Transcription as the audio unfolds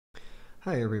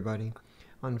Hi everybody.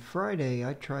 On Friday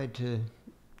I tried to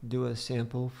do a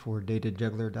sample for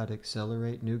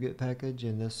Datajuggler.Excelerate NuGet package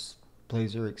in this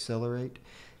Blazor Excelerate,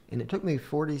 and it took me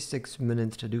 46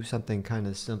 minutes to do something kind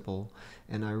of simple,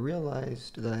 and I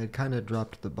realized that I had kind of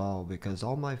dropped the ball because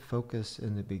all my focus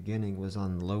in the beginning was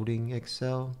on loading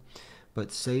Excel,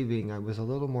 but saving I was a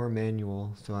little more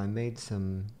manual, so I made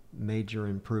some major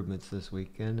improvements this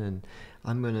weekend, and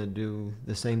I'm going to do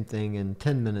the same thing in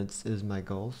 10 minutes is my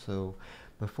goal. So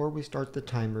before we start the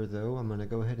timer though, I'm going to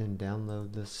go ahead and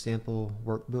download this sample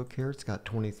workbook here. It's got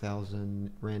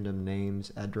 20,000 random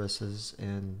names, addresses,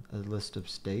 and a list of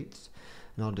states,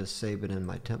 and I'll just save it in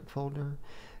my temp folder,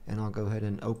 and I'll go ahead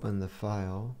and open the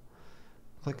file,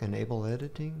 click enable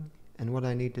editing, and what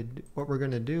we're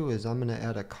going to do is I'm going to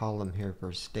add a column here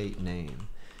for state name,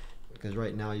 because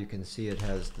right now you can see it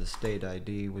has the state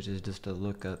ID, which is just a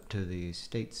lookup to the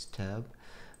states tab.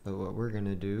 But what we're going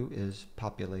to do is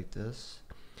populate this.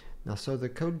 Now, so the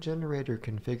code generator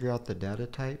can figure out the data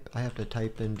type, I have to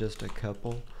type in just a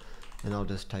couple, and I'll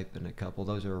just type in a couple.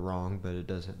 Those are wrong, but it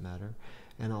doesn't matter.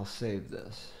 And I'll save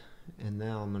this. And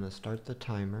now I'm going to start the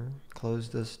timer, close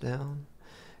this down,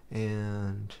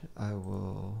 and I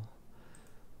will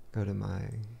go to my,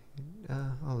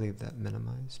 I'll leave that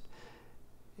minimized.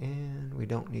 And we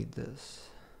don't need this.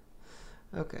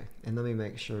 Okay, and let me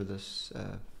make sure this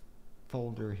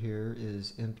folder here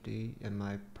is empty in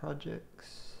my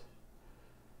projects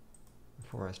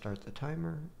before I start the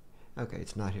timer. Okay,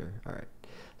 it's not here. Alright,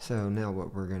 so now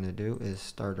what we're going to do is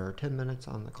start our 10 minutes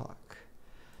on the clock.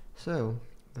 So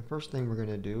the first thing we're going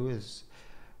to do is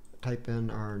type in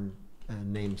our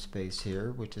namespace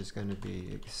here, which is going to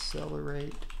be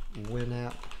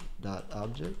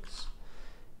ExcelerateWinApp.objects.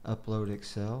 Upload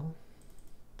Excel.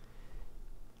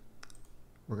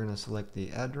 We're going to select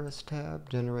the address tab,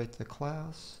 generate the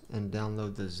class, and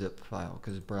download the zip file,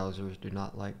 because browsers do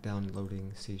not like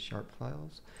downloading C#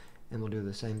 files. And we'll do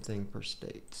the same thing for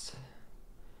states.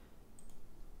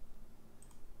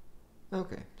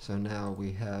 Okay, so now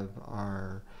we have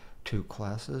our two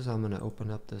classes. I'm going to open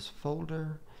up this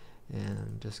folder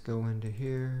and just go into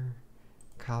here,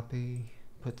 copy,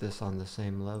 put this on the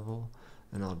same level,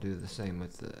 and I'll do the same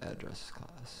with the address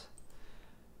class.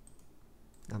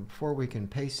 Now before we can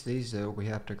paste these though, we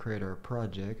have to create our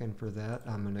project, and for that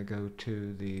I'm going to go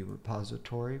to the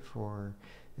repository for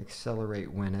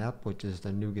ExcelerateWinApp, which is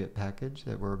the NuGet package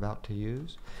that we're about to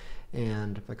use.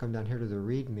 And if I come down here to the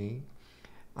README,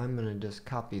 I'm going to just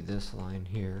copy this line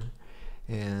here,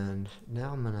 and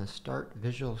now I'm going to start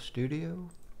Visual Studio.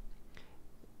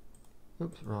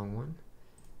 Oops, wrong one.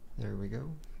 There we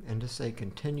go. And just say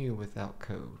continue without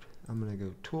code. I'm going to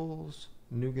go Tools,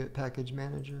 NuGet Package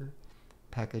Manager,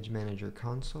 Package Manager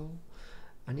Console.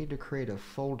 I need to create a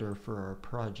folder for our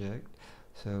project.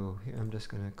 So here I'm just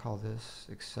going to call this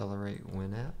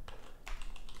ExcelerateWinApp.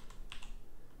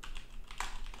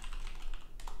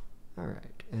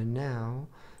 Alright, and now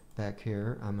back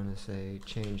here I'm going to say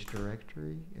change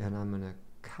directory, and I'm going to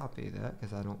copy that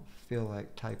because I don't feel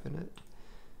like typing it.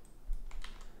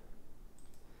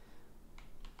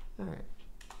 Alright,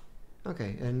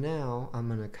 okay, and now I'm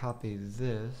going to copy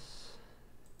this,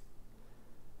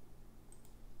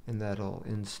 and that'll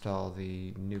install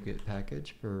the NuGet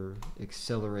package for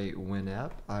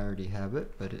ExcelerateWinApp. I already have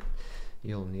it, but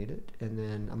you'll need it. And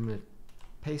then I'm going to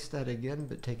paste that again,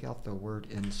 but take out the word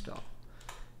install.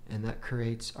 And that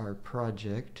creates our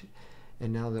project.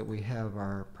 And now that we have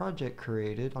our project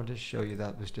created, I'll just show you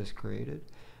that was just created.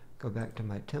 Go back to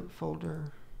my temp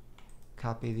folder,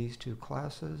 copy these two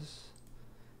classes,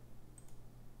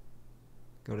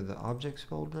 go to the objects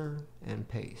folder, and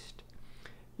paste.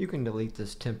 You can delete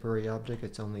this temporary object,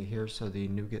 it's only here so the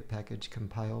NuGet package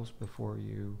compiles before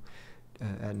you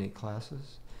add any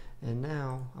classes. And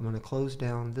now I'm going to close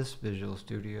down this Visual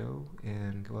Studio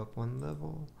and go up one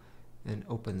level and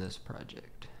open this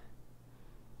project.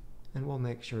 And we'll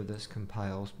make sure this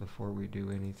compiles before we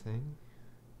do anything.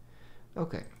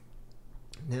 Okay.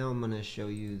 Now I'm going to show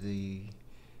you the,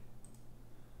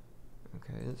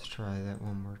 okay, let's try that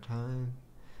one more time.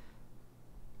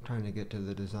 I'm trying to get to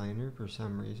the designer for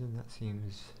some reason. That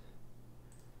seems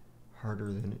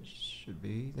harder than it should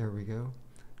be. There we go.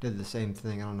 Did the same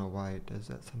thing. I don't know why it does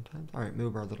that sometimes. Alright,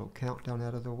 move our little countdown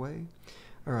out of the way.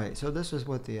 Alright, so this is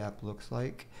what the app looks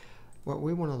like. What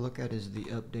we want to look at is the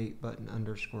update button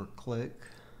 _ click.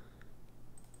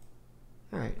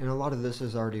 Alright, and a lot of this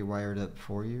is already wired up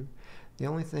for you. The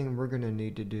only thing we're going to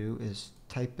need to do is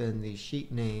type in the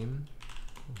sheet name,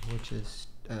 which is,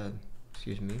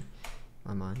 excuse me,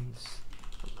 my mind's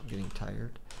getting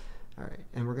tired. Alright,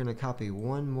 and we're going to copy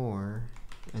one more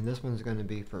and this one's going to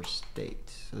be for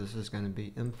states. So this is going to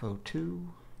be info2,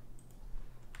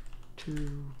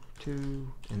 2,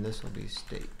 2, and this will be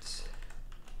states.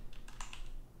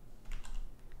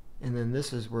 And then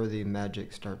this is where the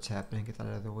magic starts happening. Get that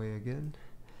out of the way again.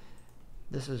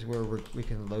 This is where we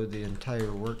can load the entire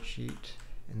worksheet,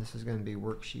 and this is going to be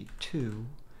worksheet 2,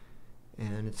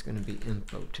 and it's going to be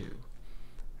info2.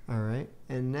 Alright,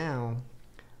 and now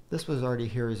this was already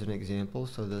here as an example,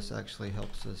 so this actually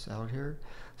helps us out here.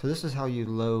 So this is how you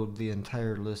load the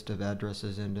entire list of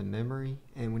addresses into memory,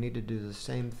 and we need to do the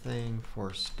same thing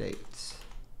for states.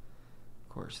 Of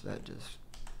course, that just...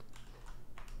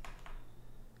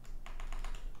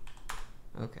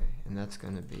 Okay, and that's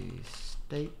going to be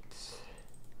states,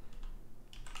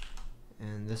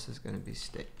 and this is going to be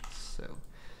states, so,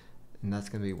 and that's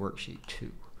going to be worksheet 2.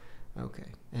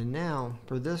 Okay, and now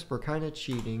for this we're kind of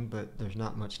cheating, but there's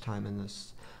not much time in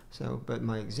this. So, but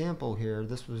my example here,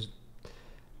 this was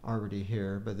already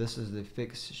here, but this is the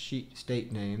fixed sheet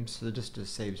state names, so it just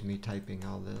saves me typing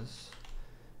all this.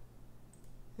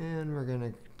 And we're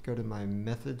going to go to my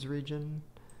methods region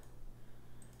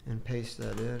and paste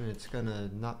that in. It's going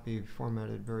to not be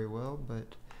formatted very well,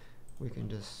 but we can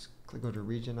just go to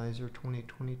Regionizer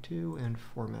 2022 and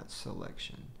format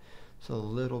selection. So a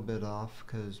little bit off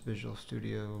because Visual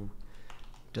Studio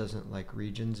doesn't like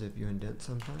regions if you indent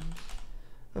sometimes.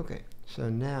 Okay, so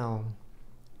now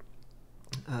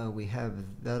we have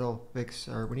that'll fix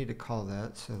our, we need to call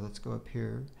that, so let's go up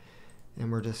here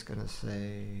and we're just going to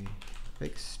say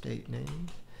fix state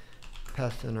names,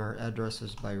 pass in our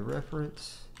addresses by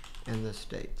reference and the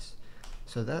states.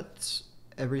 So that's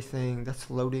everything,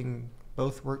 that's loading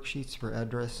both worksheets for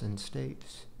address and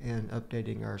states and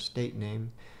updating our state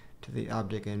name to the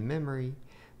object in memory.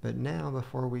 But now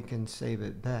before we can save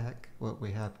it back, what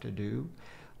we have to do,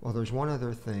 well, there's one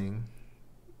other thing,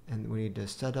 and we need to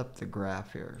set up the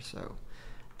graph here. So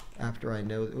after I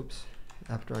know,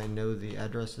 after I know the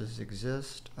addresses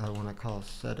exist, I want to call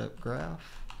setup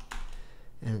graph,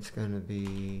 and it's going to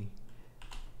be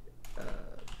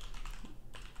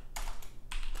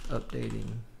updating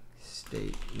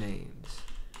state names.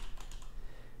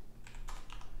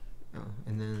 Oh,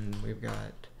 and then we've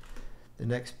got the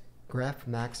next graph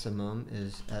maximum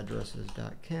is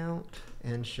addresses.count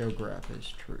and show graph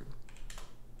is true.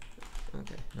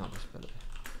 Okay, now let's put it,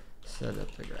 set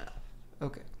up the graph.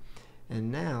 Okay, and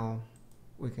now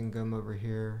we can come over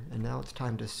here, and now it's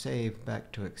time to save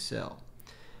back to Excel.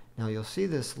 Now you'll see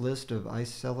this list of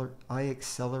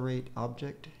iExcelerate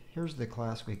object. Here's the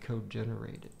class we code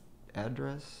generated.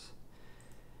 Address.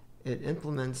 It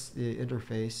implements the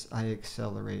interface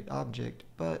iExcelerate object,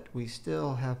 but we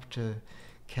still have to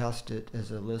cast it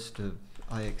as a list of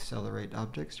iExcelerate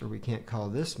objects, or we can't call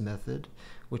this method,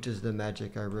 which is the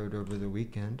magic I wrote over the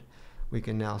weekend. We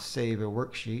can now save a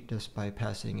worksheet just by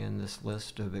passing in this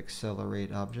list of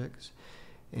Excelerate objects.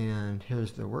 And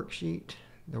here's the worksheet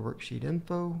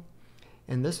info,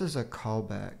 and this is a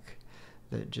callback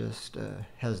that just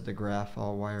has the graph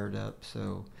all wired up,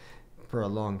 so for a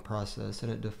long process,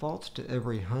 and it defaults to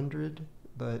every 100,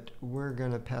 but we're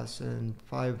going to pass in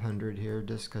 500 here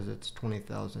just because it's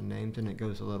 20,000 names and it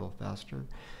goes a little faster.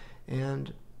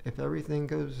 And if everything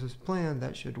goes as planned,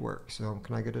 that should work. So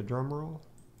can I get a drum roll?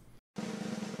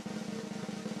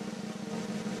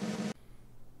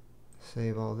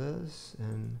 Save all this,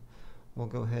 and we'll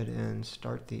go ahead and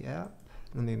start the app.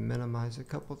 Let me minimize a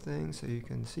couple things so you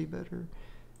can see better.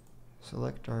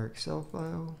 Select our Excel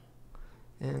file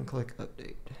and click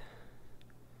update.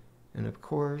 And of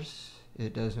course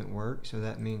it doesn't work, so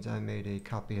that means I made a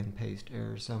copy and paste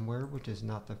error somewhere, which is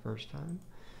not the first time.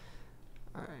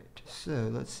 Alright, so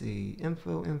let's see,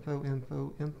 info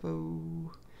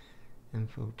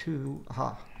 2,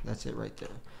 aha, that's it right there.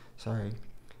 Sorry,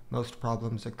 most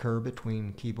problems occur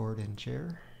between keyboard and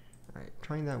chair. Alright,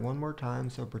 trying that one more time,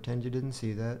 so pretend you didn't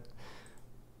see that.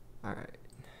 Alright.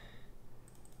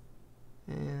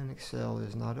 And Excel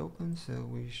is not open, so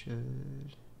we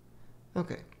should...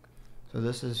 Okay, so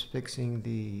this is fixing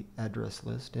the address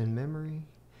list in memory,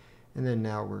 and then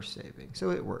now we're saving. So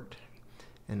it worked,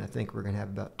 and I think we're going to have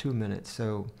about 2 minutes.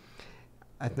 So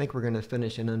I think we're going to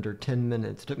finish in under 10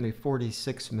 minutes. It took me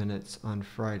 46 minutes on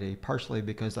Friday, partially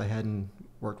because I hadn't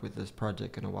worked with this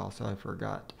project in a while, so I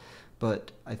forgot.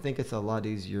 But I think it's a lot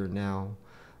easier now.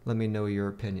 Let me know your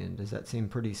opinion. Does that seem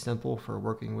pretty simple for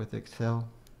working with Excel?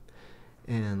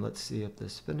 And let's see if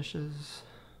this finishes.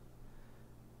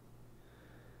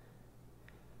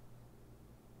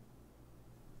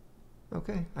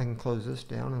 Okay, I can close this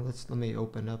down, and let me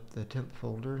open up the temp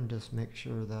folder and just make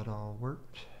sure that all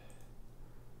worked.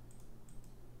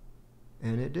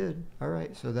 And it did.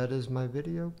 Alright, so that is my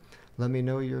video. Let me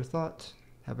know your thoughts.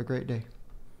 Have a great day.